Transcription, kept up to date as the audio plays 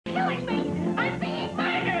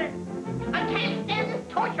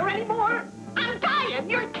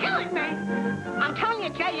killing me. I'm telling you,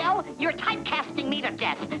 J.L., you're typecasting me to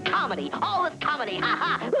death. Comedy, all this comedy,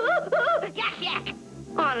 ha-ha. Yak, yak.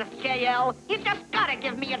 Honest, J.L., you just gotta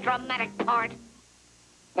give me a dramatic part.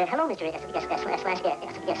 Hello, Mr.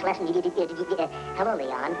 Schlesinger. Hello,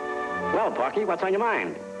 Leon. Well, Porky, what's on your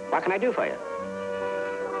mind? What can I do for you?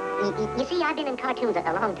 You see, I've been in cartoons a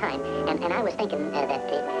long time, and I was thinking that I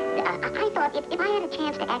thought if I had a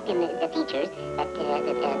chance to act in the features,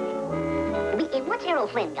 what's Errol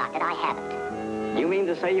Flynn got that I haven't? You mean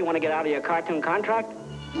to say you want to get out of your cartoon contract?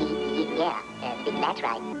 Yeah, that's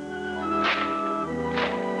right.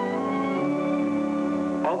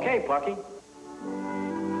 Okay, Porky.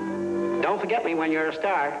 Don't forget me when you're a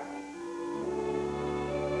star.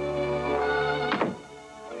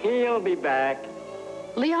 He'll be back.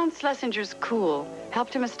 Leon Schlesinger's Cool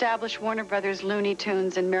helped him establish Warner Brothers' Looney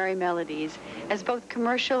Tunes and Merry Melodies as both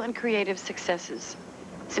commercial and creative successes.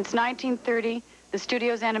 Since 1930, the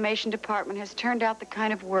studio's animation department has turned out the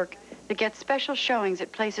kind of work that gets special showings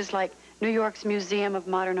at places like New York's Museum of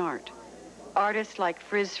Modern Art. Artists like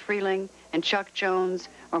Friz Freleng and Chuck Jones,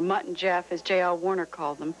 or Mutt and Jeff, as J.L. Warner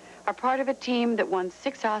called them, are part of a team that won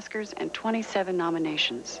 6 Oscars and 27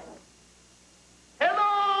 nominations.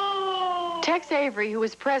 Hello! Tex Avery, who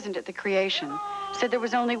was present at the creation, said there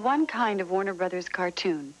was only one kind of Warner Brothers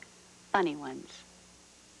cartoon, funny ones.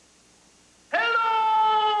 Hello!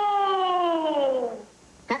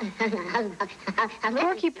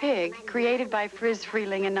 Porky Pig, created by Friz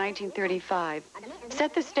Freleng in 1935,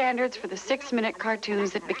 set the standards for the 6-minute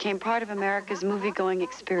cartoons that became part of America's movie-going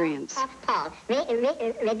experience. Paul, right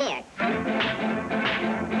there.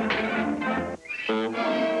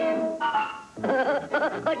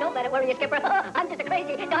 Don't let it worry you, Skipper. I'm just a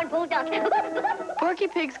crazy, darn-fool duck. Porky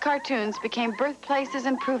Pig's cartoons became birthplaces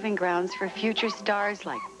and proving grounds for future stars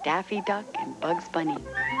like Daffy Duck and Bugs Bunny.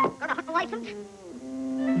 Got a license?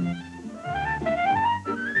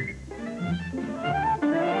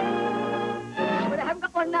 But I haven't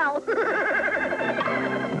got one now.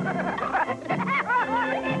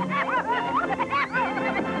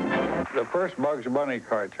 The first Bugs Bunny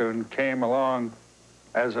cartoon came along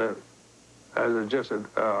as just a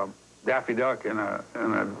Daffy Duck in a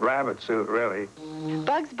rabbit suit, really.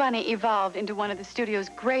 Bugs Bunny evolved into one of the studio's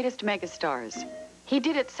greatest megastars. He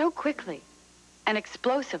did it so quickly and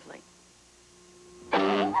explosively. You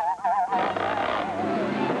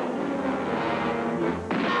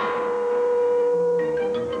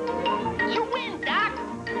win, Doc!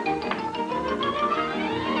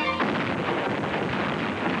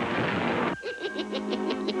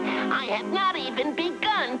 I have not even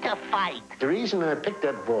begun to fight. The reason I picked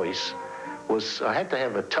that voice was I had to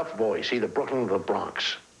have a tough voice, either Brooklyn or the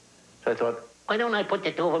Bronx. So I thought, Why don't I put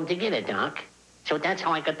the two of them together, Doc? So that's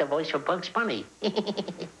how I got the voice for Bugs Bunny.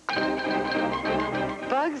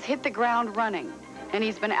 Bugs hit the ground running, and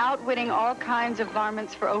he's been outwitting all kinds of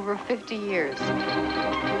varmints for over 50 years.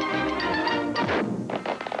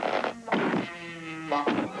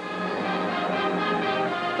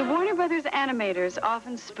 The Warner Brothers animators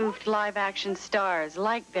often spoofed live-action stars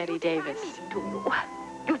like Betty Davis.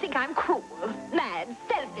 You think I'm cruel, mad,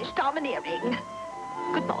 selfish, domineering.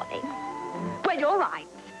 Good morning. Well, you're right.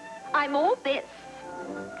 I'm all this,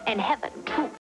 and heaven, too.